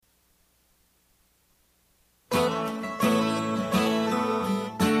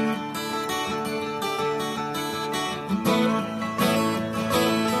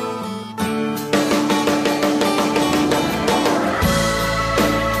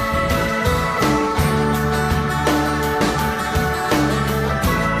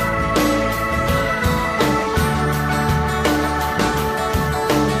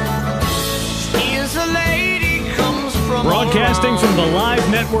Broadcasting from the Live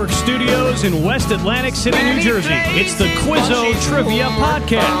Network studios in West Atlantic City, New Jersey, it's the Quizzo Trivia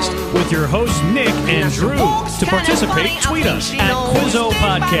Podcast with your hosts Nick and Drew. To participate, tweet us at Quizzo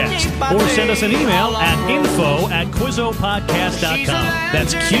Podcast or send us an email at info@QuizzoPodcast.com.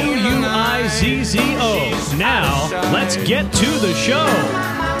 That's QUIZZO. Now, let's get to the show.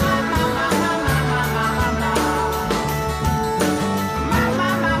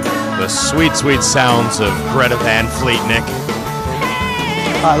 The sweet, sweet sounds of Greta Van Fleet, Nick.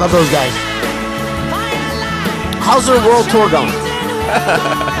 I love those guys. How's their world tour going?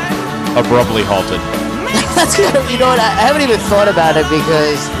 Abruptly halted. That's good. You know what? I haven't even thought about it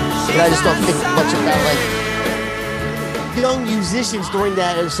because I just don't think much about like young musicians during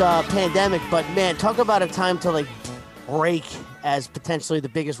that pandemic. But man, talk about a time to like break as potentially the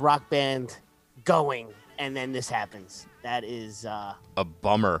biggest rock band going, and then this happens. That is a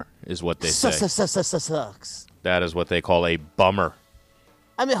bummer, is what they say. Sucks. That is what they call a bummer.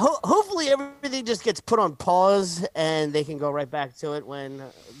 I mean, hopefully everything just gets put on pause and they can go right back to it when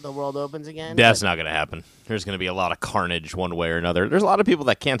the world opens again. That's not going to happen. There's going to be a lot of carnage one way or another. There's a lot of people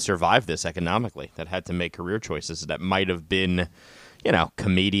that can't survive this economically, that had to make career choices that might have been, you know,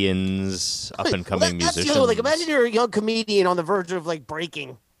 comedians, up-and-coming musicians. Like, imagine you're a young comedian on the verge of, like,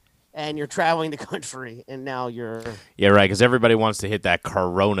 breaking, and you're traveling the country, and now you're... Yeah, right, because everybody wants to hit that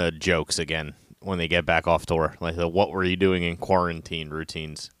Corona jokes again when they get back off tour. Like, what were you doing in quarantine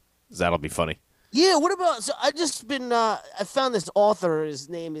routines? That'll be funny. Yeah, what about... So I just been... I found this author. His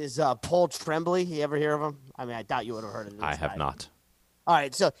name is Paul Tremblay. You ever hear of him? I mean, I doubt you would have heard of him. I have not. All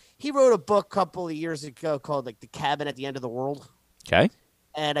right, so he wrote a book a couple of years ago called, like, The Cabin at the End of the World. Okay.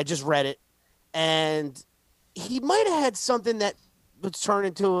 And I just read it. And he might have had something that would turn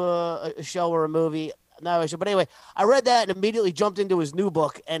into a show or a movie. No, but anyway, I read that and immediately jumped into his new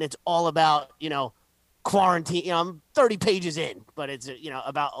book, and it's all about, you know, quarantine. You know, I'm 30 pages in, but it's, you know,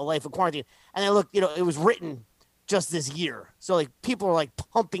 about a life of quarantine. And I looked, you know, it was written just this year. So, like, people are, like,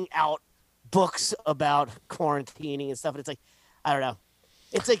 pumping out books about quarantining and stuff. And it's like, I don't know.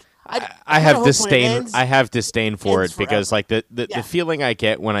 It's like, I have disdain. I have disdain for it because, forever. like, the feeling I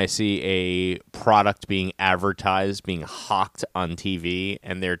get when I see a product being advertised, being hawked on TV,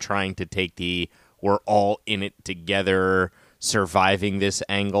 and they're trying to take the "we're all in it together, surviving this"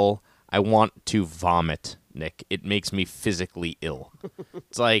 angle, I want to vomit, Nick. It makes me physically ill.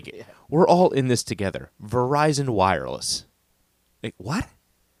 It's like, we're all in this together. Verizon Wireless. Like, what?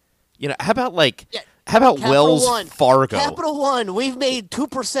 You know, how about Capital Wells One. Fargo? Capital One, we've made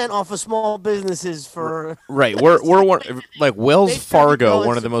 2% off of small businesses for... Right, we're one, like Wells Fargo,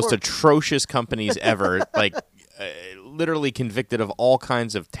 one of the support. most atrocious companies ever, like literally convicted of all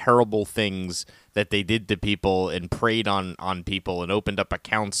kinds of terrible things that they did to people and preyed on people and opened up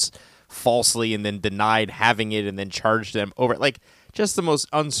accounts falsely and then denied having it and then charged them over, like, just the most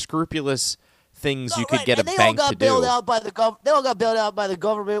unscrupulous things you could get a bank to do. They all got bailed out by the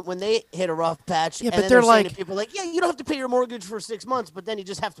government when they hit a rough patch. Yeah, and but then they're saying like, to people like, yeah, you don't have to pay your mortgage for 6 months, but then you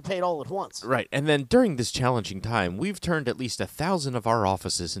just have to pay it all at once. Right, and then during this challenging time, we've turned at least 1,000 of our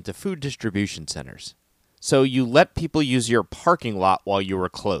offices into food distribution centers. So you let people use your parking lot while you were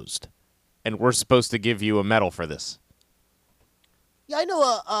closed, and we're supposed to give you a medal for this. Yeah, I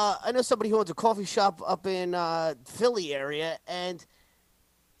know somebody who owns a coffee shop up in Philly area, and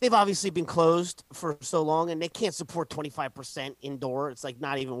they've obviously been closed for so long, and they can't support 25% indoor. It's like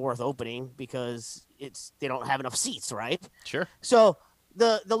not even worth opening because they don't have enough seats, right? Sure. So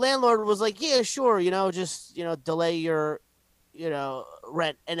the landlord was like, yeah, sure, just delay your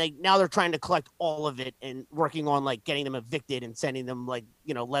rent, and now they're trying to collect all of it and working on like getting them evicted and sending them like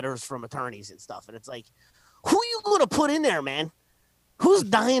letters from attorneys and stuff. And it's like, who are you going to put in there, man? Who's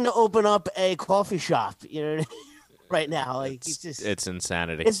dying to open up a coffee shop? Right now, like it's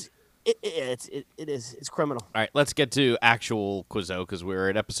insanity. It is. It's criminal. All right, let's get to actual Quizzo because we're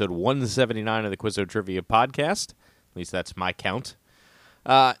at episode 179 of the Quizzo Trivia Podcast. At least that's my count.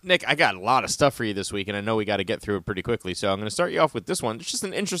 Nick, I got a lot of stuff for you this week, and I know we got to get through it pretty quickly, so I'm going to start you off with this one. It's just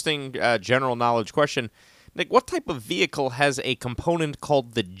an interesting general knowledge question. Nick, what type of vehicle has a component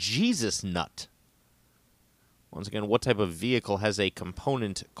called the Jesus nut? Once again, what type of vehicle has a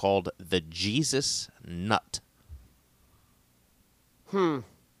component called the Jesus nut? I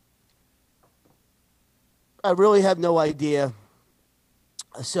really have no idea,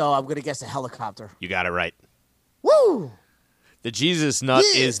 so I'm going to guess a helicopter. You got it right. Woo! The Jesus nut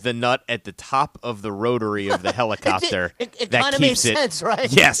is the nut at the top of the rotary of the helicopter it that kind of keeps made it. sense, right?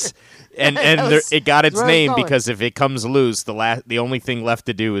 Yes, and it got its name because if it comes loose, the only thing left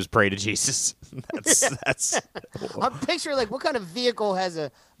to do is pray to Jesus. That's. I'm picturing like what kind of vehicle has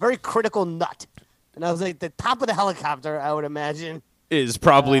a very critical nut. And I was like, the top of the helicopter, I would imagine. Is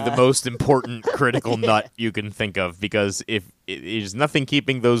probably the most important critical nut you can think of, because if there's nothing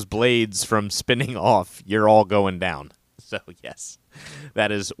keeping those blades from spinning off, you're all going down. So, yes,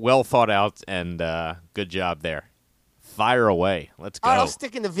 that is well thought out, and good job there. Fire away. Let's go. All right, I'll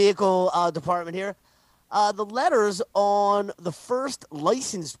stick in the vehicle department here. The letters on the first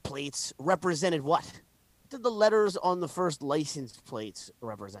license plates represented what? What did the letters on the first license plates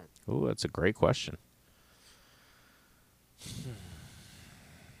represent? Ooh, that's a great question.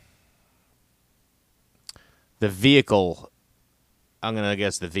 The vehicle. I'm going to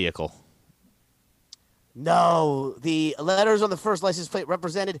guess the vehicle. No, the letters on the first license plate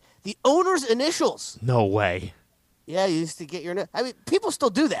represented the owner's initials. No way. Yeah, you used to get your. I mean, people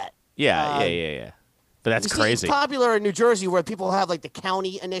still do that. Yeah. But that's crazy. It's popular in New Jersey where people have like the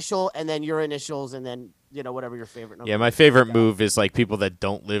county initial and then your initials and then whatever your favorite number. Yeah, my favorite move is like people that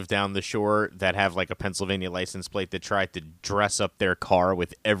don't live down the shore that have like a Pennsylvania license plate that try to dress up their car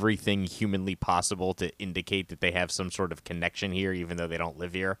with everything humanly possible to indicate that they have some sort of connection here, even though they don't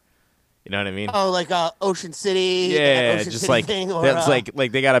live here. You know what I mean? Oh, like Ocean City. Yeah, Ocean just City like thing, or, that's like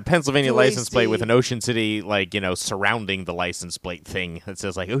they got a Pennsylvania license plate with UAC. an Ocean City surrounding the license plate thing that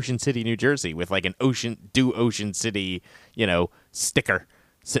says like Ocean City, New Jersey, with like an Ocean City sticker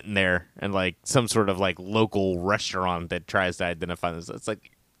sitting there, and like some sort of like local restaurant that tries to identify this. It's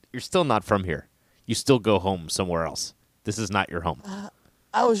like you're still not from here. You still go home somewhere else. This is not your home.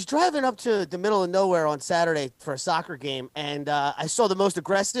 I was driving up to the middle of nowhere on Saturday for a soccer game, and I saw the most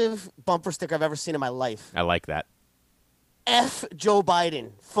aggressive bumper sticker I've ever seen in my life. I like that. F Joe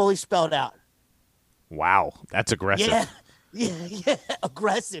Biden, fully spelled out. Wow, that's aggressive. Yeah,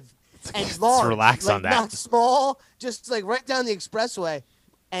 aggressive and Let's large. relax like, on that. Not small, just like right down the expressway.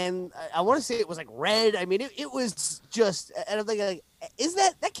 And I want to say it was like red. I mean, it was just, and I'm thinking, like,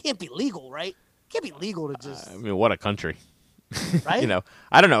 that can't be legal, right? It can't be legal to just, I mean, what a country. right?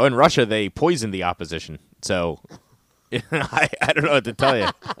 I don't know. In Russia, they poison the opposition. So I don't know what to tell you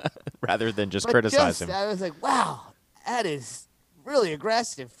rather than just criticize him. I was like, wow, that is really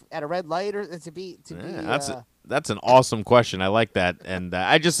aggressive at a red light or to be. That's an awesome question. I like that. And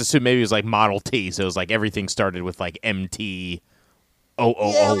I just assumed maybe it was like Model T. So it was like everything started with like MT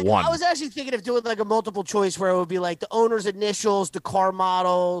 0001. I was actually thinking of doing like a multiple choice where it would be like the owner's initials, the car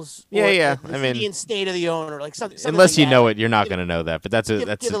models. Yeah. The city and state of the owner, like something. Unless like you that. know it, you're not going to know that. But give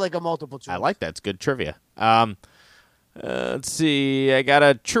it like a multiple choice. I like that. It's good trivia. Let's see. I got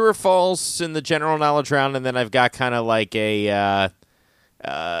a true or false in the general knowledge round, and then I've got kind of like a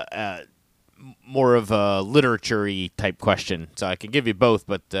more of a literature-y type question. So I can give you both,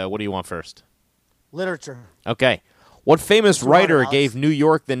 but what do you want first? Literature. Okay. What famous writer gave New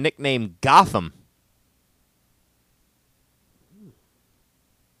York the nickname Gotham?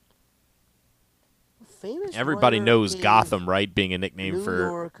 Famous Everybody writer knows gave Gotham, right? Being a nickname New for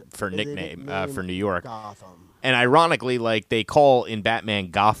York for New York. Gotham. And ironically, like they call in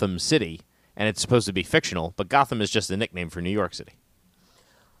Batman Gotham City, and it's supposed to be fictional, but Gotham is just a nickname for New York City.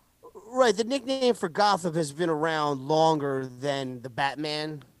 Right, the nickname for Gotham has been around longer than the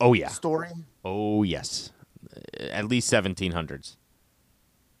Batman story. Oh, yes. At least 1700s.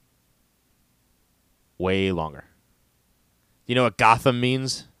 Way longer. You know what Gotham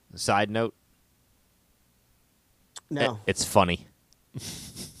means? Side note. No. It's funny.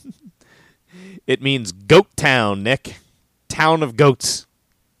 It means goat town, Nick. Town of goats.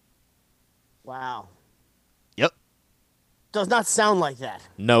 Wow. Yep. Does not sound like that.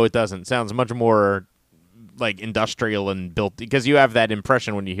 No, it doesn't. Sounds much more like industrial and built, because you have that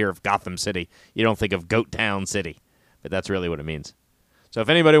impression when you hear of Gotham City. You don't think of Goat Town City, but that's really what it means. So if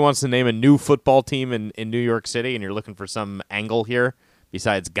anybody wants to name a new football team in New York City and you're looking for some angle here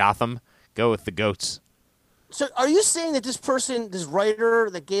besides Gotham, go with the Goats. So are you saying that this writer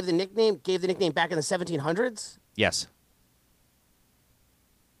that gave the nickname back in the 1700s? Yes.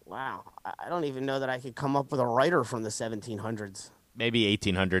 Wow. I don't even know that I could come up with a writer from the 1700s. Maybe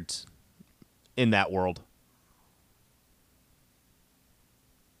 1800s in that world.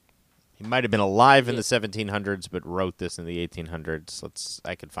 He might have been alive in the 1700s, but wrote this in the 1800s.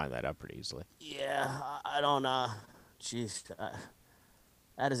 I could find that out pretty easily. Yeah, I don't. Jeez,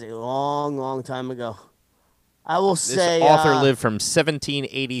 that is a long, long time ago. I will say this author lived from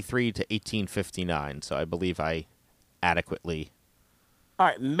 1783 to 1859, so I believe I adequately. All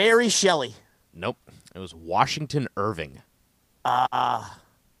right, Mary Shelley. Nope, it was Washington Irving. I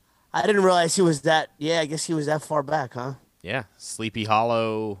didn't realize he was that. Yeah, I guess he was that far back, huh? Yeah, Sleepy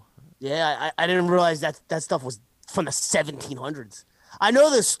Hollow. Yeah, I didn't realize that stuff was from the 1700s. I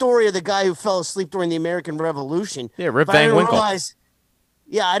know the story of the guy who fell asleep during the American Revolution. Yeah, Rip but Van Winkle.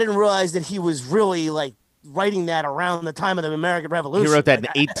 Yeah, I didn't realize that he was really like writing that around the time of the American Revolution. He wrote that in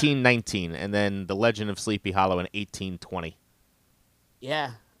Like, 1819, and then The Legend of Sleepy Hollow in 1820.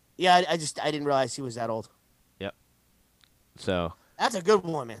 yeah, I didn't realize he was that old. Yep. So That's a good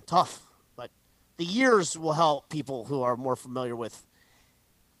one, man. Tough, but the years will help people who are more familiar with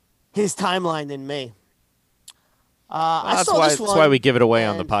his timeline than me. that's why we give it away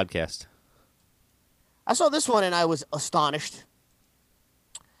on the podcast. I saw this one and I was astonished.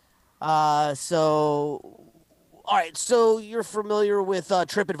 All right. So you're familiar with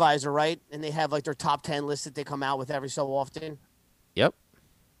TripAdvisor, right? And they have like their top 10 list that they come out with every so often. Yep.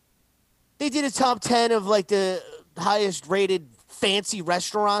 They did a top 10 of like the highest rated fancy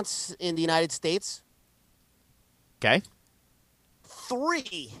restaurants in the United States. Okay.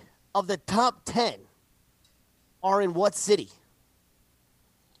 3 of the top 10 are in what city?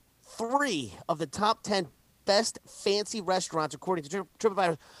 3 of the top 10 best fancy restaurants according to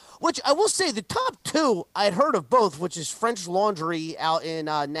TripAdvisor, which I will say the top 2 I had heard of both, which is French Laundry out in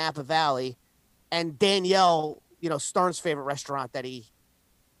Napa Valley and Danielle, Stern's favorite restaurant that he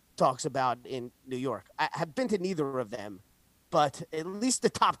talks about in New York. I have been to neither of them, but at least the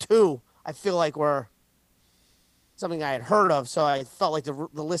top 2 I feel like were something I had heard of, so I felt like the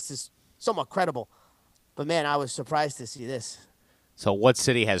list is somewhat credible. But man, I was surprised to see this. So what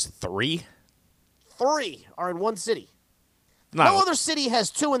city has 3? 3 are in one city. No other city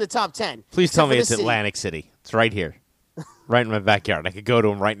has 2 in the top 10. Please tell me it's Atlantic City. It's right here. Right in my backyard. I could go to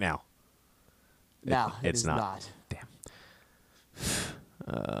them right now. No, it's not. Damn.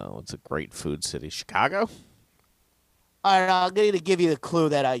 What's a great food city? Chicago? All right, I'm going to give you the clue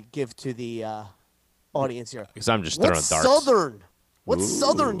that I give to the audience here. Because I'm just throwing darts. What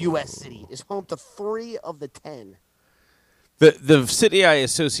southern U.S. city is home to 3 of the 10? The city I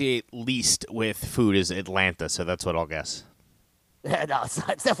associate least with food is Atlanta, so that's what I'll guess. Yeah, no,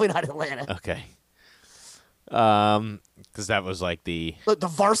 it's definitely not Atlanta. Okay. Because that was like the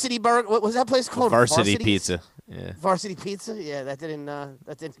Varsity Burger. What was that place called? Varsity Pizza. Yeah. Varsity Pizza. Yeah, that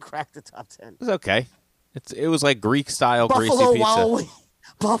didn't crack the top 10. It was okay. It was like Greek style greasy pizza.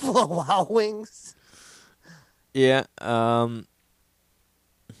 Buffalo Wild Wings. Yeah.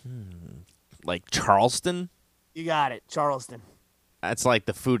 Like Charleston. You got it, Charleston. That's like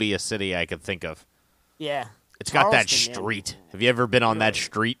the foodiest city I could think of. Yeah. It's got that street. Man. Have you ever been on that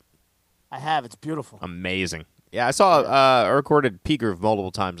street? I have. It's beautiful. Amazing. Yeah, I saw. I recorded P Groove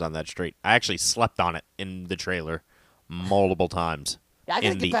multiple times on that street. I actually slept on it in the trailer multiple times. Yeah,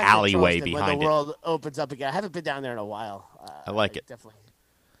 in the alleyway behind when the world opens up again. I haven't been down there in a while. I like it. Definitely.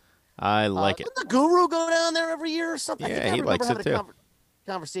 I like it. Doesn't the Guru go down there every year or something? Yeah, he likes it too.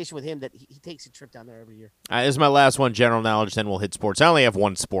 Conversation with him that he takes a trip down there every year. This is my last one, general knowledge, then we'll hit sports. I only have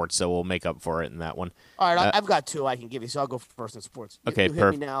one sports, so we'll make up for it in that one. All right, I've got 2 I can give you, so I'll go first in sports. Okay,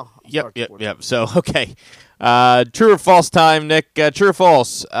 perfect. Hit me now. Yep. So, okay. True or false time, Nick. True or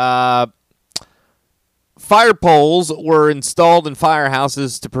false? Fire poles were installed in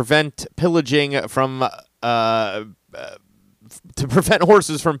firehouses to prevent pillaging from to prevent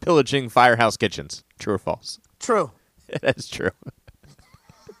horses from pillaging firehouse kitchens. True or false? True. That's true.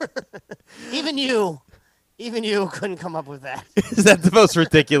 Even you couldn't come up with that. Is that the most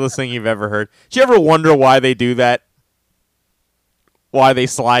ridiculous thing you've ever heard? Do you ever wonder why they do that? Why they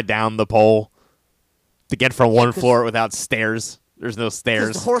slide down the pole to get from one floor without stairs? There's no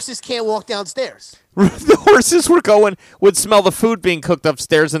stairs. The horses can't walk downstairs. The horses would smell the food being cooked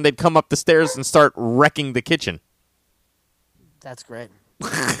upstairs, and they'd come up the stairs and start wrecking the kitchen. That's great.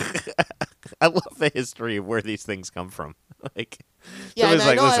 I love the history of where these things come from. Yeah,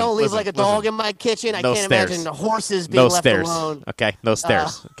 I know I don't leave like a dog in my kitchen. I can't imagine the horses being left alone. Okay, no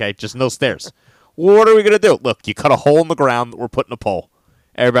stairs. Okay, just no stairs. What are we going to do? Look, you cut a hole in the ground. We're putting a pole.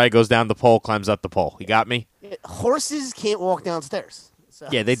 Everybody goes down the pole, climbs up the pole. You got me? Horses can't walk downstairs. So.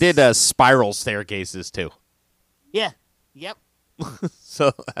 Yeah, they did spiral staircases too. Yeah. Yep.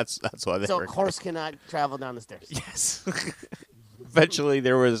 So that's why they. So a horse cannot travel down the stairs. Yes. Eventually,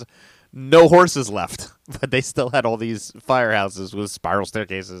 there was no horses left, but they still had all these firehouses with spiral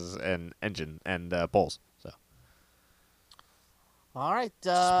staircases and engine and poles. So. All right,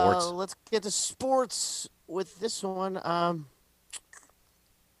 sports. Let's get to sports with this one.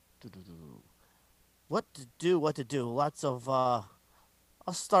 What to do? Lots of. I'll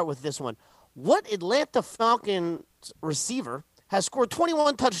start with this one. What Atlanta Falcons receiver has scored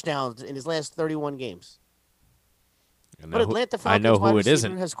 21 touchdowns in his last 31 games? What Atlanta Falcons wide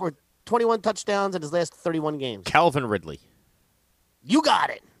receiver has scored 21 touchdowns in his last 31 games? Calvin Ridley. You got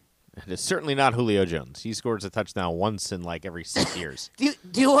it. It is certainly not Julio Jones. He scores a touchdown once in like every 6 years. Do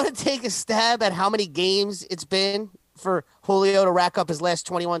you want to take a stab at how many games it's been for Julio to rack up his last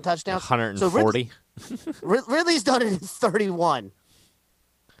 21 touchdowns. 140. So Ridley's done it in 31.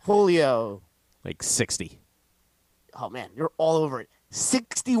 Julio. Like 60. Oh, man, you're all over it.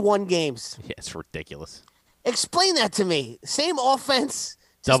 61 games. Yeah, it's ridiculous. Explain that to me. Same offense.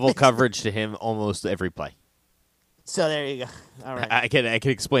 Double coverage to him almost every play. So there you go. All right. I can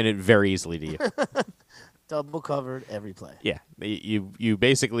explain it very easily to you. Double covered every play. Yeah, you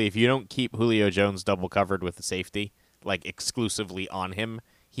basically, if you don't keep Julio Jones double covered with the safety, like exclusively on him,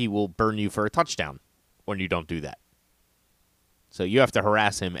 he will burn you for a touchdown when you don't do that. So you have to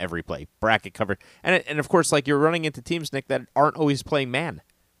harass him every play, bracket cover, and of course, like you're running into teams, Nick, that aren't always playing man,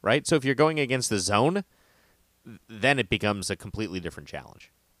 right? So if you're going against the zone, then it becomes a completely different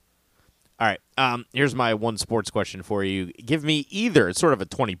challenge. All right, here's my one sports question for you. Give me either, it's sort of a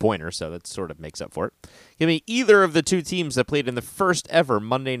 20-pointer, so that sort of makes up for it. Give me either of the two teams that played in the first ever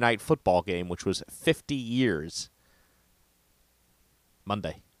Monday Night Football game, which was 50 years.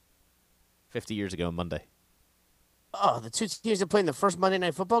 Monday. 50 years ago, Monday. Oh, the two teams that played in the first Monday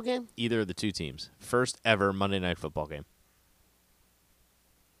Night Football game? Either of the two teams. First ever Monday Night Football game.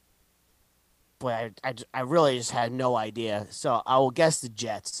 Boy, I really just had no idea. So I will guess the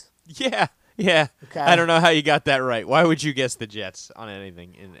Jets. Yeah. Okay. I don't know how you got that right. Why would you guess the Jets on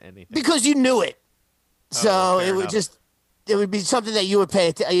anything? Because you knew it. So fair it would enough. it would be something that you would pay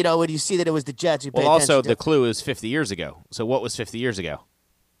attention. When you see that it was the Jets, you pay Well, attention also, to. the clue is 50 years ago. So what was 50 years ago?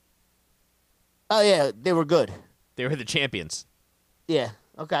 Oh yeah, they were good. They were the champions. Yeah.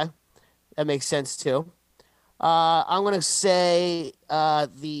 Okay, that makes sense too. I'm gonna say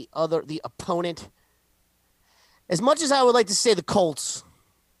the opponent. As much as I would like to say the Colts,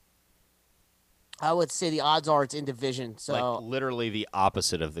 I would say the odds are it's in division. So Like literally the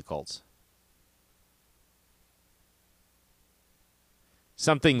opposite of the Colts.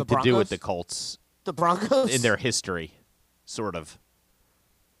 Something The to do with Broncos? the Colts the Broncos in their history, sort of.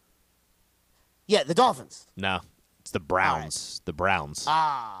 yeah, the Dolphins. No, it's the Browns. The Browns.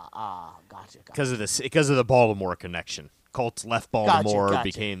 Gotcha. Because of the Baltimore connection. Colts left Baltimore, Gotcha.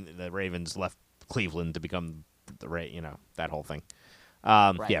 became the Ravens left Cleveland to become that whole thing.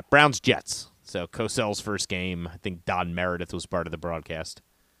 Right. Yeah, Browns Jets. So Cosell's first game. I think Don Meredith was part of the broadcast.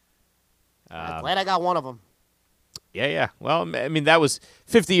 I'm glad I got one of them. Yeah. Well, I mean, that was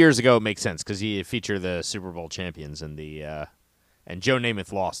 50 years ago. It makes sense because he featured the Super Bowl champions and and Joe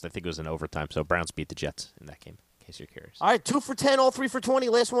Namath lost. I think it was in overtime. So Browns beat the Jets in that game. In case you're curious. All right, 2 for 10, all 3 for 20.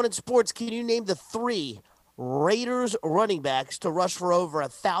 Last one in sports. Can you name the 3 Raiders running backs to rush for over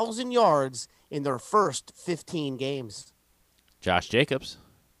 1,000 yards in their first 15 games? Josh Jacobs.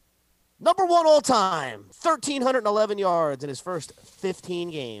 Number 1 all time, 1,311 yards in his first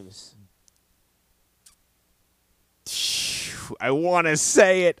 15 games. I want to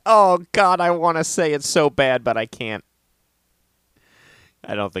say it. Oh, God, I want to say it so bad, but I can't.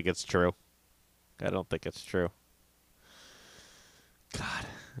 I don't think it's true. God,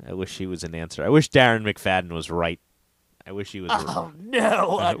 I wish he was an answer. I wish Darren McFadden was right. I wish he was Oh,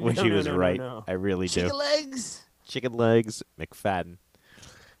 no. I wish he was right. No. I really do. Chicken legs? Chicken legs, McFadden.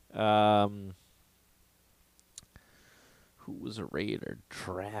 Who was a Raider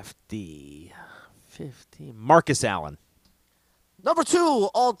draftee? 15. Marcus Allen. Number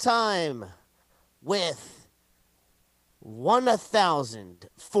 2 all time with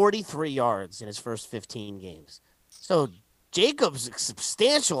 1,043 yards in his first 15 games. So Jacobs a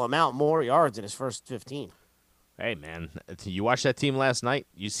substantial amount more yards in his first 15. Hey, man, you watched that team last night?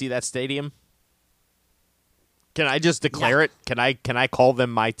 You see that stadium? Can I just declare it? Can I call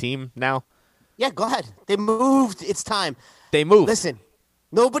them my team now? Yeah, go ahead. They moved. It's time. They moved. Listen,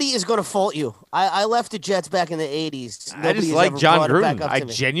 nobody is going to fault you. I left the Jets back in the 80s. I just like John Gruden. I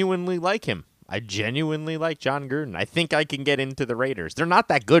me. genuinely like him. I genuinely like John Gruden. I think I can get into the Raiders. They're not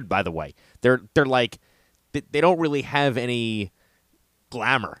that good, by the way. They're like they don't really have any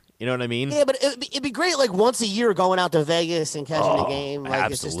glamour. You know what I mean? Yeah, but it'd be great, like once a year, going out to Vegas and catching a game. Like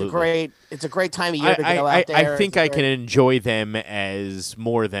absolutely. it's a great time of year to go out there. I think I can enjoy them as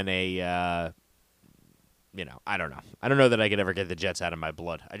more than a. I don't know. I don't know that I could ever get the Jets out of my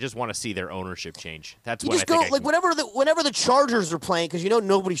blood. I just want to see their ownership change. That's what I think. Like whenever the Chargers are playing, because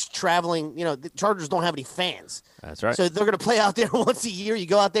nobody's traveling. The Chargers don't have any fans. That's right. So they're going to play out there once a year. You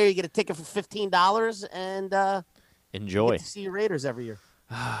go out there, you get a ticket for $15, and enjoy. You get to see your Raiders every year.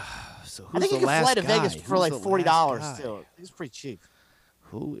 So I think you can fly to Vegas for like $40 too. It's pretty cheap.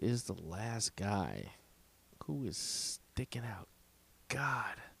 Who is the last guy? Who is sticking out?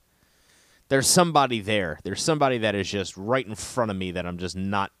 God. There's somebody there. There's somebody that is just right in front of me that I'm just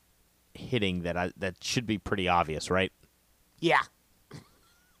not hitting that should be pretty obvious, right? Yeah.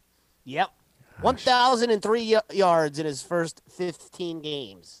 Yep. 1,003 yards in his first 15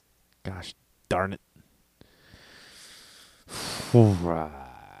 games. Gosh darn it.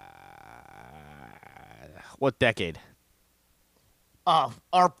 What decade?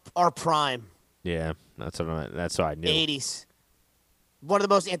 Our prime. Yeah, that's what I knew. 80s. One of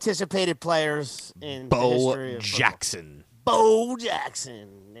the most anticipated players in the Bo history of football. Jackson. Bo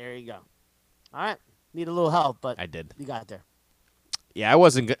Jackson. There you go. All right. Need a little help, but I did. You got there. Yeah, I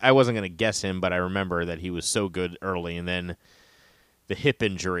wasn't going to guess him, but I remember that he was so good early, and then the hip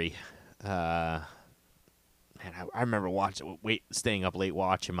injury. Man, I remember staying up late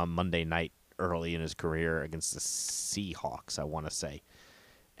watching him on Monday night early in his career against the Seahawks, I want to say,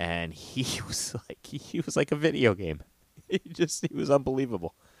 and he was like a video game. He was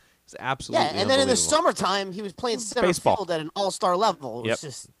unbelievable. It was absolutely and then in the summertime he was playing center baseball field at an all-star level. It was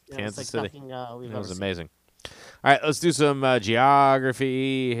just Kansas it's like City. nothing we've That ever was seen. amazing. All right, let's do some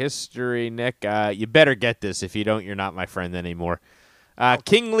geography, history. Nick, you better get this. If you don't, you're not my friend anymore.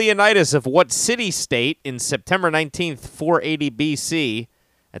 King Leonidas of what city-state in September 19th, 480 BC,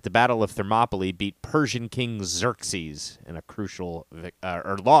 at the Battle of Thermopylae, beat Persian King Xerxes in a crucial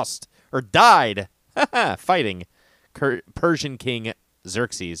died fighting Persian King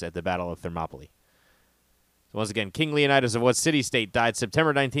Xerxes at the Battle of Thermopylae. So once again, King Leonidas of what city-state died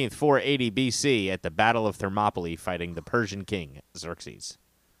September 19th, 480 BC at the Battle of Thermopylae fighting the Persian King Xerxes?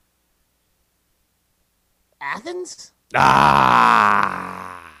 Athens?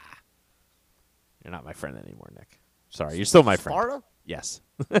 Ah! You're not my friend anymore, Nick. Sorry, you're still my friend. Sparta? Yes.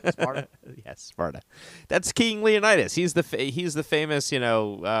 Sparta? Yes, Sparta. That's King Leonidas. He's the famous,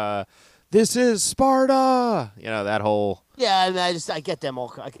 this is Sparta. That whole. Yeah, I get them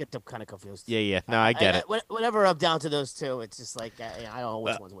kind of confused. Yeah. No, I get it. Whenever I'm down to those two, it's just like I don't know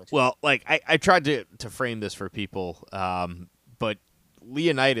which one's which. Well, like I tried to frame this for people, but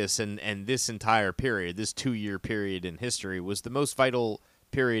Leonidas and this entire period, this 2-year period in history, was the most vital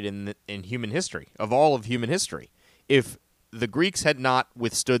period in human history, of all of human history. If the Greeks had not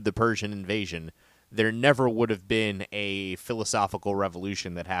withstood the Persian invasion, there never would have been a philosophical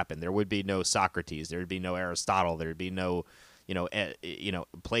revolution that happened. There would be no Socrates. There would be no Aristotle. There would be no,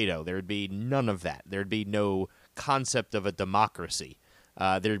 Plato. There would be none of that. There would be no concept of a democracy.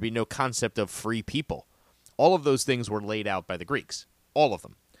 There would be no concept of free people. All of those things were laid out by the Greeks. All of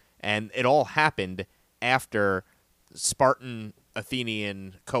them. And it all happened after Spartan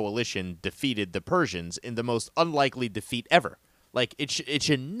Athenian coalition defeated the Persians in the most unlikely defeat ever. Like, it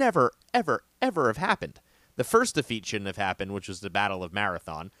should never, ever, ever have happened. The first defeat shouldn't have happened, which was the Battle of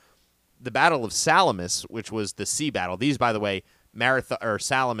Marathon. The Battle of Salamis, which was the sea battle. These, by the way,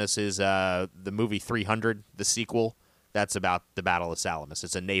 Salamis is the movie 300, the sequel. That's about the Battle of Salamis.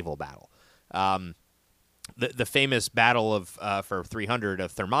 It's a naval battle. The famous battle for 300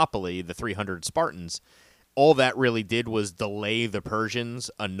 of Thermopylae, the 300 Spartans, all that really did was delay the Persians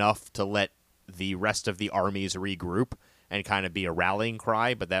enough to let the rest of the armies regroup and kind of be a rallying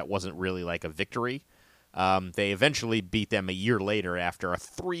cry, but that wasn't really like a victory. They eventually beat them a year later after a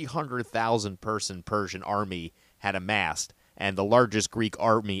 300,000-person Persian army had amassed, and the largest Greek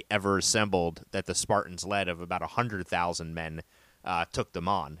army ever assembled that the Spartans led of about 100,000 men took them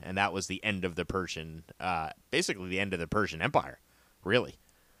on, and that was the end of the Persian, basically the end of the Persian Empire, really.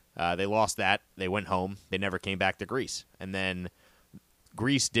 They lost that. They went home. They never came back to Greece. And then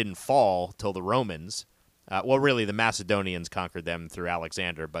Greece didn't fall till the Romans. Really, the Macedonians conquered them through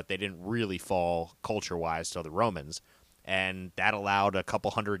Alexander, but they didn't really fall culture-wise till the Romans. And that allowed a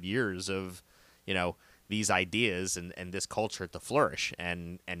couple hundred years of, these ideas and this culture to flourish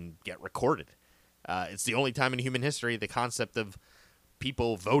and get recorded. It's the only time in human history the concept of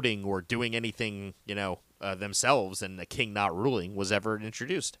people voting or doing anything, themselves and the king not ruling was ever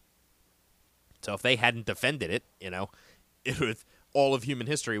introduced. So if they hadn't defended it, all of human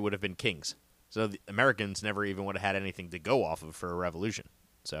history would have been kings. So the Americans never even would have had anything to go off of for a revolution.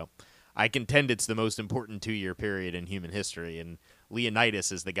 So I contend it's the most important 2-year period in human history, and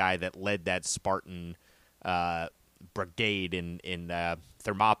Leonidas is the guy that led that Spartan brigade in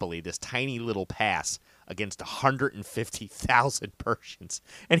Thermopylae, this tiny little pass against 150,000 Persians,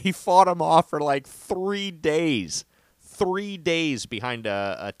 and he fought them off for like 3 days. 3 days behind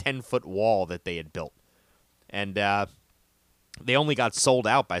a 10-foot wall that they had built, and they only got sold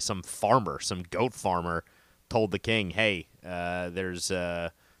out by some goat farmer, told the king, "Hey, there's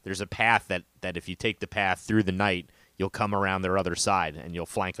a path that if you take the path through the night, you'll come around their other side and you'll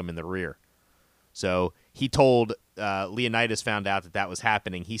flank them in the rear." So he told Leonidas found out that was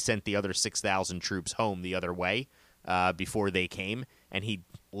happening. He sent the other 6,000 troops home the other way before they came, and he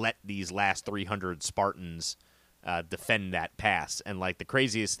let these last 300 Spartans defend that pass. And like the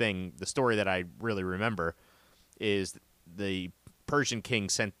craziest thing, the story that I really remember is the Persian king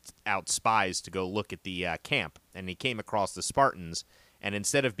sent out spies to go look at the camp, and he came across the Spartans. And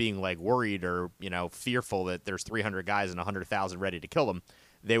instead of being like worried or fearful that there's 300 guys and 100,000 ready to kill them,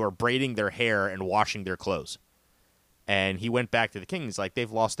 they were braiding their hair and washing their clothes. And he went back to the king. He's like,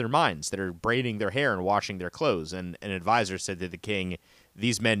 they've lost their minds. They're braiding their hair and washing their clothes. And an advisor said to the king,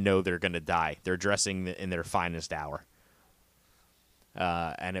 these men know they're going to die. They're dressing in their finest hour.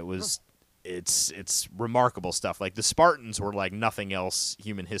 And it's remarkable stuff. Like the Spartans were like nothing else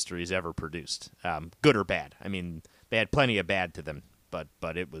human history has ever produced, good or bad. I mean, they had plenty of bad to them,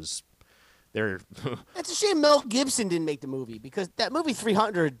 but it was they're. It's a shame Mel Gibson didn't make the movie, because that movie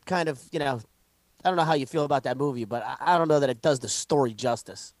 300 kind of, I don't know how you feel about that movie, but I don't know that it does the story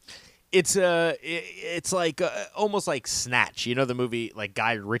justice. It's like almost like Snatch, the movie, like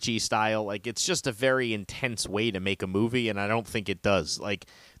Guy Ritchie style. Like it's just a very intense way to make a movie, and I don't think it does. Like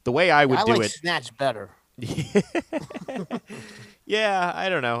the way I would do like it. Snatch better. Yeah, I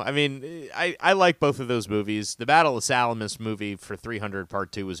don't know. I mean, I like both of those movies. The Battle of Salamis movie for 300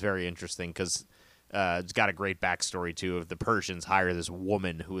 Part 2 was very interesting because it's got a great backstory, too, of the Persians hire this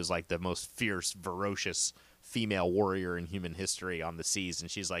woman who is like the most fierce, ferocious female warrior in human history on the seas,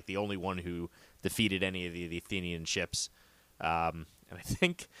 and she's like the only one who defeated any of the Athenian ships. And I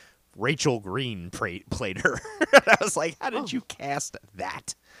think Rachel Green played her. I was like, how did you cast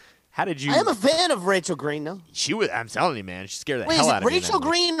that? How did you? I am a fan of Rachel Green, though. She was. I'm telling you, man. She scared the hell out of me. Rachel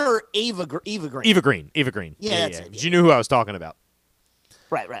Green or Eva Green? Eva Green. Eva Green. Yeah. You knew who I was talking about.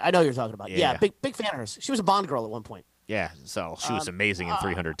 Right. I know who you're talking about. Yeah. Big fan of hers. She was a Bond girl at one point. Yeah. So she was amazing in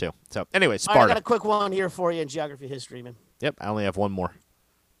 300 too. So anyway, Sparta. All right, I got a quick one here for you in geography history, man. Yep. I only have one more.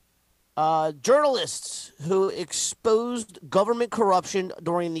 Journalists who exposed government corruption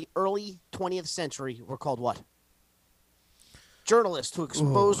during the early 20th century were called what? Journalists who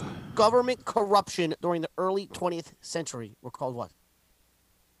exposed government corruption during the early 20th century were called what?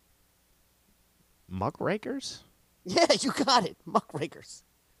 Muckrakers? Yeah, you got it. Muckrakers.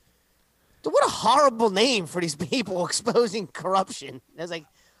 Dude, what a horrible name for these people exposing corruption. I was like,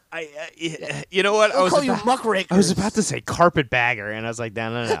 you know what? you muckrakers. I was about to say carpetbagger, and I was like,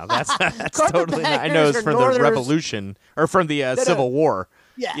 no. That's totally not. I know it's from Northerners. the Revolution or from the Civil War.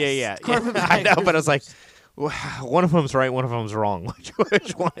 Yes. Yeah. I know, but I was like, one of them's right, one of them's wrong.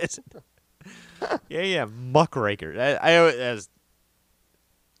 Which one is it? Yeah, muckraker. That's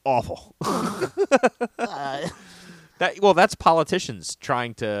awful. That's politicians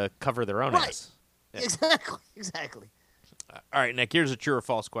trying to cover their own ass. Yeah. Exactly. All right, Nick, here's a true or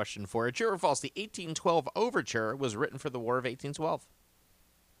false question for you. True or false, the 1812 Overture was written for the War of 1812?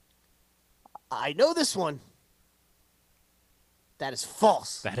 I know this one. That is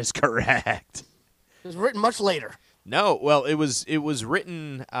false. That is correct. It was written much later. No, well, it was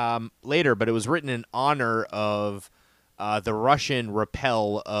written later, but it was written in honor of the Russian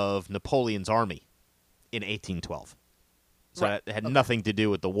repel of Napoleon's army in 1812. So it had nothing to do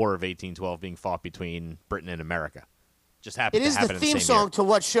with the War of 1812 being fought between Britain and America. Just happened It to is happen the in the theme same song year. to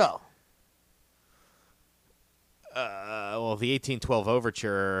what show? Well, the 1812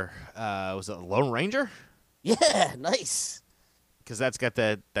 Overture, was it Lone Ranger? Yeah, nice. Because that's got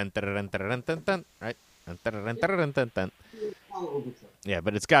the dun, right? Dun. Yeah,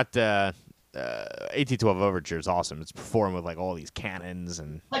 but it's got 1812 Overture is awesome. It's performed with like all these cannons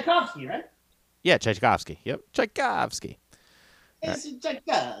and Tchaikovsky, right? yeah, Tchaikovsky. Yep, Tchaikovsky. It's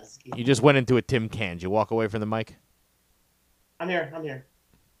Tchaikovsky. You just went into a tin can. Did you walk away from the mic? I'm here.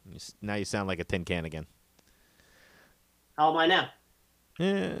 Now you sound like a tin can again. How am I now?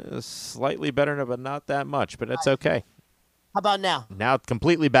 Yeah, slightly better, but not that much. But it's okay. How about now? Now it's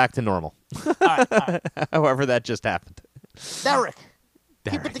completely back to normal. All right. However, that just happened. Derek,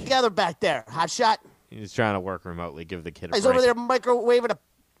 keep it together back there. Hot shot. He's trying to work remotely. Give the kid a He's break. over there microwaving a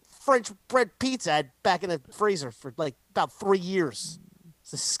French bread pizza I had back in the freezer for like about 3 years.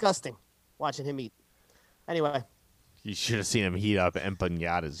 It's disgusting watching him eat. Anyway. You should have seen him heat up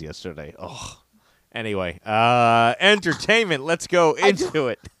empanadas yesterday. Oh. Anyway, entertainment. Let's go into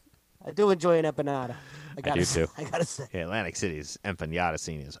it. I do enjoy an empanada. I do too. I gotta say. Yeah, Atlantic City's empanada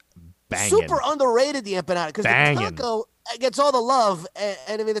scene is banging. Super underrated, the empanada, because the taco gets all the love,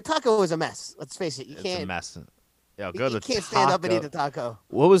 and I mean the taco is a mess. Let's face it, It's a mess. Yeah, You can't stand up and eat the taco.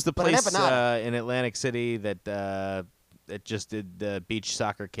 What was the But an place empanada. in Atlantic City that just did the beach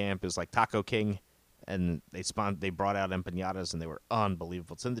soccer camp? It was like Taco King, and they brought out empanadas, and they were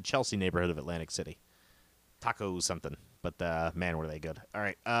unbelievable. It's in the Chelsea neighborhood of Atlantic City. Taco something, but man, were they good. All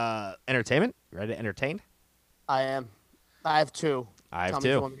right, entertainment. You ready to entertain? I am. I have two. I have Tell me two.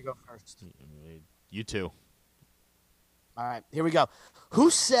 if you want me to go first. You too. All right, here we go. Who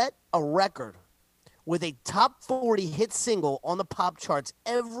set a record with a top 40 hit single on the pop charts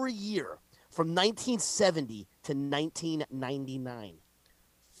every year from 1970 to 1999?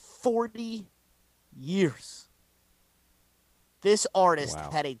 40 years. This artist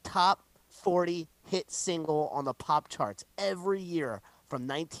had a top 40 hit single on the pop charts every year from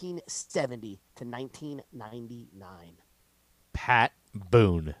 1970 to 1999. Pat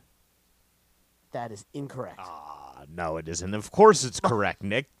Boone. That is incorrect. No, it isn't. Of course it's correct,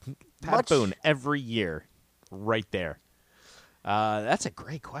 Nick. Pat Boone every year. Right there. That's a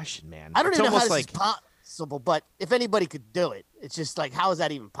great question, man. I don't even know how this is possible, but if anybody could do it, it's just like, how is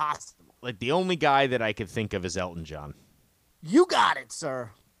that even possible? Like, the only guy that I could think of is Elton John. You got it, sir.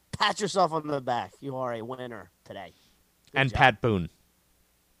 Pat yourself on the back. You are a winner today. Good job. Pat Boone.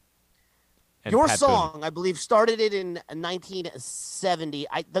 Your song, I believe, started it in 1970.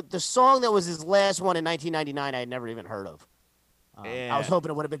 The song that was his last one in 1999, I had never even heard of. I was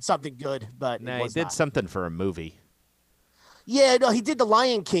hoping it would have been something good, but he did something for a movie. Yeah, no, he did the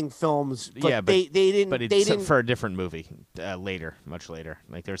Lion King films. But they didn't. But they didn't for a different movie later, much later.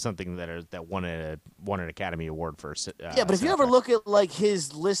 Like there's something that won an Academy Award for. Yeah, but if you ever look at like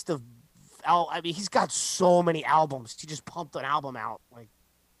his list of, I mean, he's got so many albums. He just pumped an album out. Like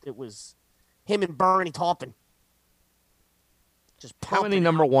it was him and Bernie Taupin. Just how many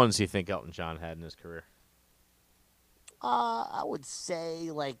number ones do you think Elton John had in his career? I would say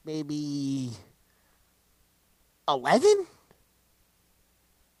like maybe 11.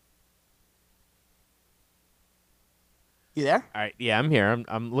 You there? All right, yeah, I'm here.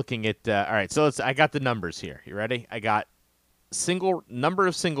 I'm looking at. All right, so I got the numbers here. You ready? I got number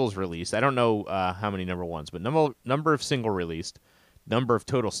of singles released. I don't know how many number ones, but number of single released, number of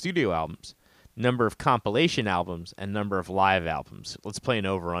total studio albums, number of compilation albums, and number of live albums. Let's play an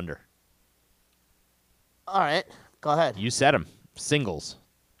over/under. All right, go ahead. You said them. Singles.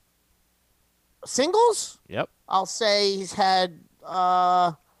 Singles? Yep. I'll say he's had.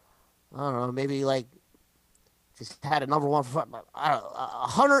 I don't know, maybe like. He's had a number one for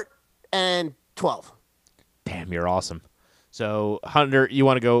 112. Damn, you're awesome. So 100. You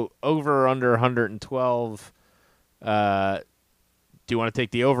want to go over or under 112? Do you want to take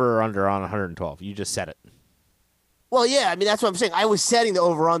the over or under on 112? You just said it. Well, yeah. I mean, that's what I'm saying. I was setting the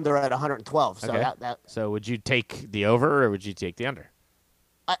over under at 112. So okay. So would you take the over or would you take the under?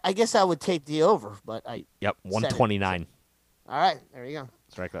 I guess I would take the over, but Yep, 129. All right, there you go.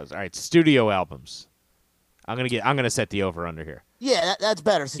 Strike those. All right, studio albums. I'm gonna set the over under here. Yeah, that's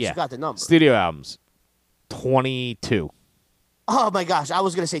better since you got the number. Studio albums, 22. Oh my gosh, I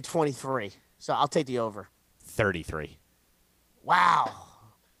was gonna say 23, so I'll take the over. 33. Wow,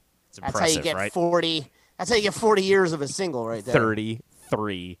 it's impressive, that's how you get right? 40. That's how you get 40 years of a single, right there.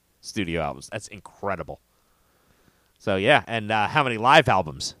 33 studio albums. That's incredible. So yeah, and how many live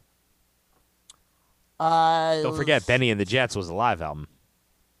albums? Don't forget, Benny and the Jets was a live album.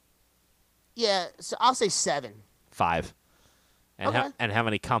 Yeah, so I'll say 7. 5. And okay. How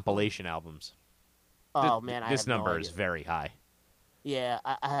many compilation albums? Oh, man, this number is very high. Yeah,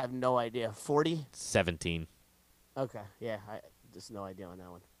 I have no idea. 40? 17. Okay, yeah, just no idea on that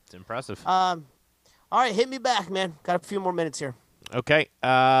one. It's impressive. All right, hit me back, man. Got a few more minutes here. Okay.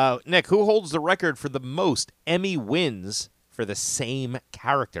 Nick, who holds the record for the most Emmy wins for the same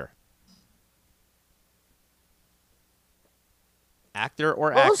character? Actor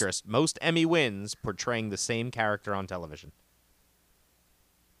or actress, most Emmy wins portraying the same character on television.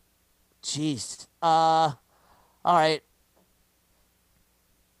 Jeez. All right.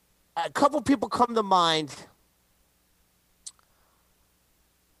 A couple people come to mind.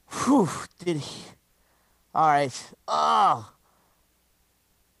 Whew, did he? All right. Oh.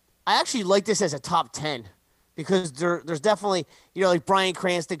 I actually like this as a top 10 because there's definitely, like Bryan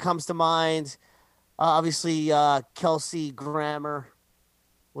Cranston comes to mind. Obviously, Kelsey Grammer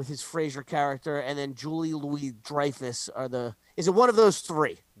with his Frasier character, and then Julie Louis-Dreyfus is it one of those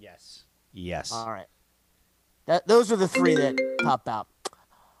three? Yes. Yes. All right. Those are the three that pop out.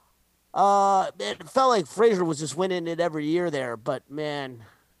 It felt like Frasier was just winning it every year there, but man,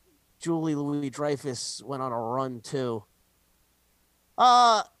 Julie Louis-Dreyfus went on a run too.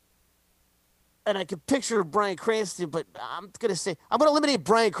 And I can picture Bryan Cranston, but I'm going to eliminate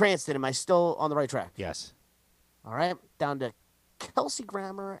Bryan Cranston. Am I still on the right track? Yes. All right. Down to Kelsey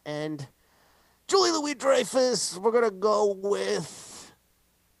Grammer and Julie Louis-Dreyfus. We're going to go with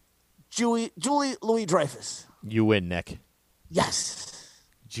Julie Louis-Dreyfus. You win, Nick. Yes.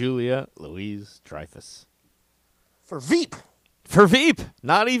 Julia Louis-Dreyfus. For Veep. For Veep.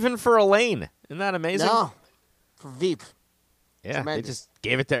 Not even for Elaine. Isn't that amazing? No. For Veep. Yeah, Tremendous. They just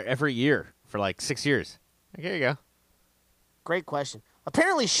gave it there every year for like 6 years. Like, here you go. Great question.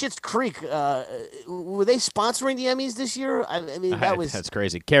 Apparently, Schitt's Creek, were they sponsoring the Emmys this year? I mean, That's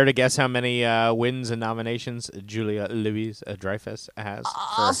crazy. Care to guess how many wins and nominations Julia Louis-Dreyfus has?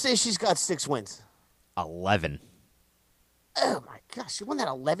 I'll say she's got 6 wins. 11. Oh, my gosh. She won that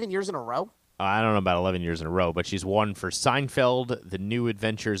 11 years in a row? I don't know about 11 years in a row, but she's won for Seinfeld, The New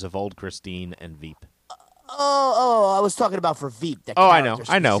Adventures of Old Christine, and Veep. I was talking about for Veep. I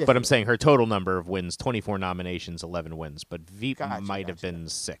know, but I'm saying her total number of wins, 24 nominations, 11 wins, but Veep might have been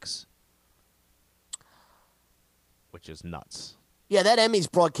 6, which is nuts. Yeah, that Emmys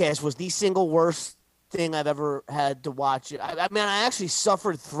broadcast was the single worst thing I've ever had to watch. I mean, I actually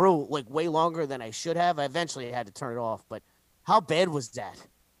suffered through like way longer than I should have. I eventually had to turn it off, but how bad was that?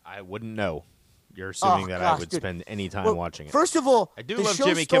 I wouldn't know. You're assuming I would spend any time watching it. First of all, I do love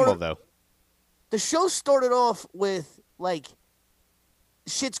Jimmy Kimmel, though. The show started off with, like,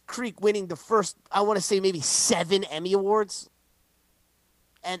 Schitt's Creek winning the first, I want to say, maybe 7 Emmy Awards.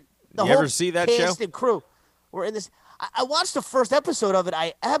 And the whole ever see that cast show? and crew were in this. I watched the first episode of it.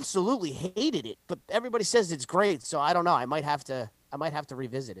 I absolutely hated it, but everybody says it's great, so I don't know. I might have to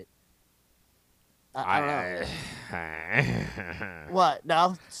revisit it. I don't know. What?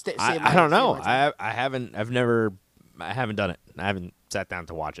 No? I don't know. I haven't done it. I haven't sat down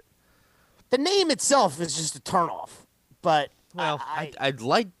to watch it. The name itself is just a turnoff, but I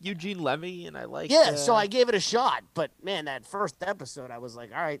like Eugene Levy, and I like so I gave it a shot. But man, that first episode, I was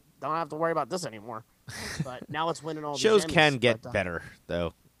like, all right, don't have to worry about this anymore. But now it's winning all. Shows these Emmys, can get better,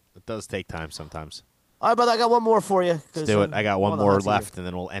 though. It does take time sometimes. All right, brother, I got one more for you. Let's do it. I got one more left, and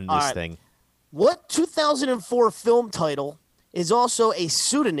then we'll end this thing. What 2004 film title is also a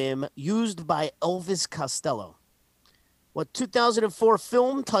pseudonym used by Elvis Costello? What 2004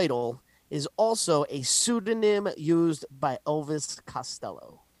 film title is also a pseudonym used by Elvis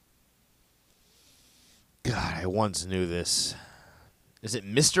Costello? God, I once knew this. Is it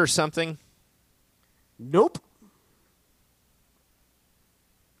Mr. something? Nope.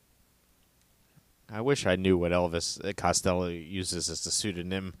 I wish I knew what Elvis Costello uses as a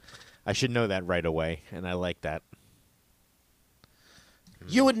pseudonym. I should know that right away, and I like that.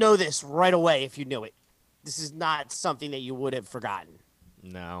 You would know this right away if you knew it. This is not something that you would have forgotten.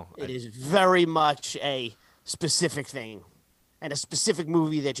 No. It is very much a specific thing, and a specific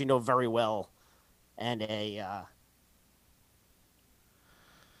movie that you know very well, and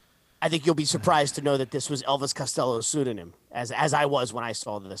I think you'll be surprised to know that this was Elvis Costello's pseudonym, as I was when I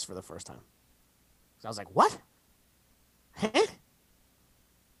saw this for the first time. So I was like, what? Huh?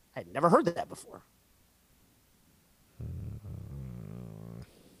 I had never heard that before.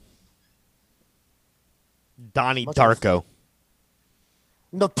 Donnie Darko.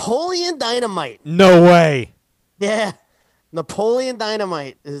 Napoleon Dynamite. No way. Yeah. Napoleon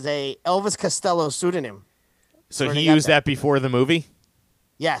Dynamite is a Elvis Costello pseudonym. So he used that before the movie?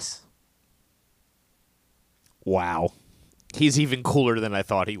 Yes. Wow. He's even cooler than I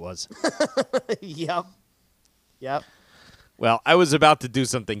thought he was. Yep. Well, I was about to do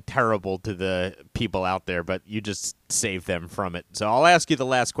something terrible to the people out there, but you just saved them from it. So I'll ask you the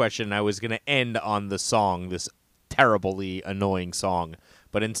last question. I was going to end on the song, this terribly annoying song.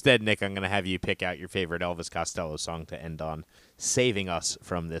 But instead, Nick, I'm going to have you pick out your favorite Elvis Costello song to end on, saving us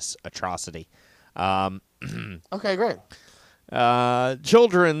from this atrocity. Okay, great.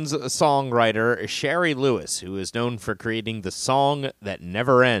 Children's songwriter Sherry Lewis, who is known for creating the song that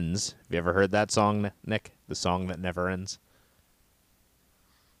never ends. Have you ever heard that song, Nick? The song that never ends?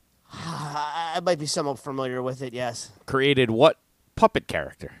 I might be somewhat familiar with it, yes. Created what puppet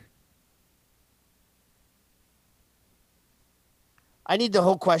character? I need the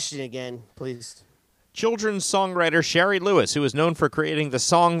whole question again, please. Children's songwriter Sherry Lewis, who is known for creating the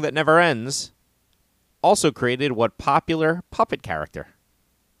song that never ends, also created what popular puppet character?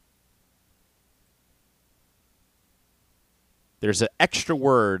 There's an extra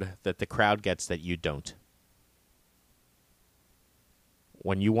word that the crowd gets that you don't.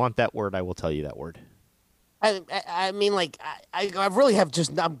 When you want that word, I will tell you that word. I mean, like, I really have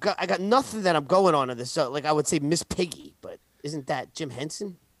I got nothing that I'm going on in this. So, like, I would say Miss Piggy, but isn't that Jim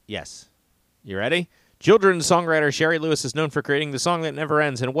Henson? Yes. You ready? Children's songwriter Sherry Lewis is known for creating the song that never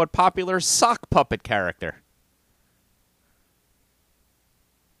ends. And what popular sock puppet character?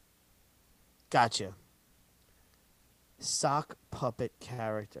 Gotcha. Sock puppet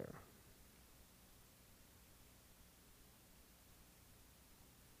character.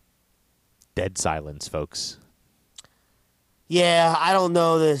 Dead silence, folks. Yeah, I don't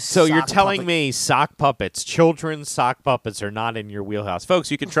know this. So you're telling me sock puppets, children's sock puppets are not in your wheelhouse.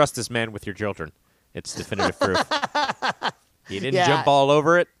 Folks, you can trust this man with your children. It's definitive proof. He didn't jump all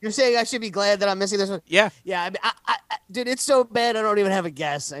over it. You're saying I should be glad that I'm missing this one? Yeah. Yeah, I mean, Dude, it's so bad I don't even have a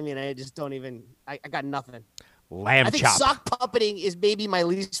guess. I mean, I just don't even. I got nothing. Lamb I think chop. sock puppeting is maybe my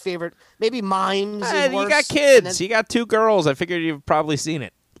least favorite. Maybe mimes. Is You worse. got kids. You got 2 girls. I figured you've probably seen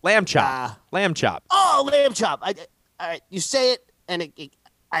it. Lamb chop. Lamb chop. Oh, lamb chop. All right, you say it, and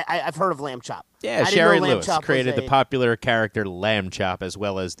I've heard of lamb chop. Yeah, Sherry Lewis created the popular character Lamb Chop, as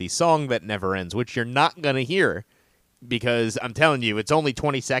well as the song that never ends, which you're not going to hear because I'm telling you, it's only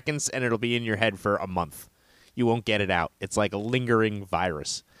 20 seconds and it'll be in your head for a month. You won't get it out. It's like a lingering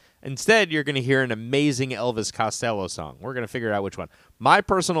virus. Instead, you're going to hear an amazing Elvis Costello song. We're going to figure out which one. My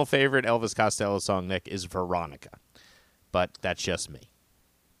personal favorite Elvis Costello song, Nick, is Veronica. But that's just me.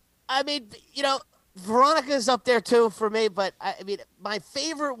 I mean, Veronica's up there too for me, but I mean, my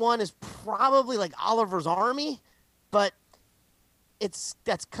favorite one is probably like Oliver's Army, but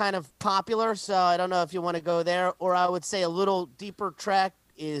that's kind of popular, so I don't know if you want to go there. Or I would say a little deeper track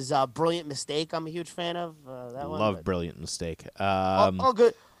is Brilliant Mistake. I'm a huge fan of that one. Love Brilliant Mistake. All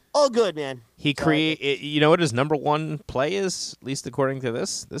good. All good, man. He you know what his number 1 play is, at least according to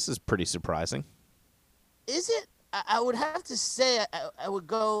this? This is pretty surprising. Is it? I would have to say I would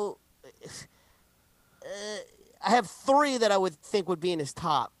go... I have 3 that I would think would be in his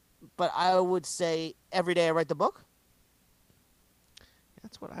top, but I would say Every Day I Write the Book.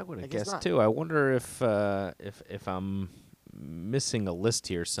 That's what I would have guessed too. I wonder if I'm missing a list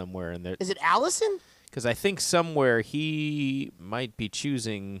here somewhere in there. Is it Allison? Because I think somewhere he might be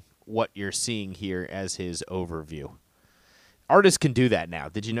choosing what you're seeing here as his overview. Artists can do that now.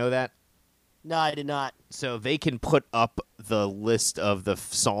 Did you know that? No, I did not. So they can put up the list of the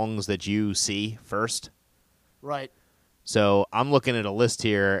songs that you see first. Right. So I'm looking at a list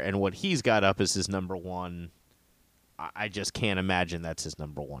here, and what he's got up is his number 1. I just can't imagine that's his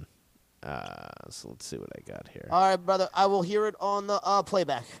number 1. So let's see what I got here. All right, brother. I will hear it on the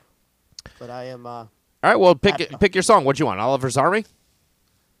playback. But I am... All right, well, pick your song. What do you want, Oliver's Army?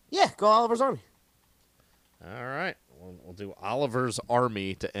 Yeah, go Oliver's Army. All right. We'll do Oliver's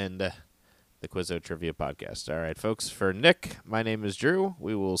Army to end the Quizzo Trivia Podcast. All right, folks. For Nick, my name is Drew.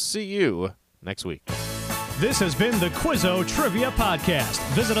 We will see you next week. This has been the Quizzo Trivia Podcast.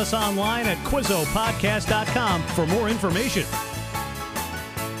 Visit us online at QuizzoPodcast.com for more information.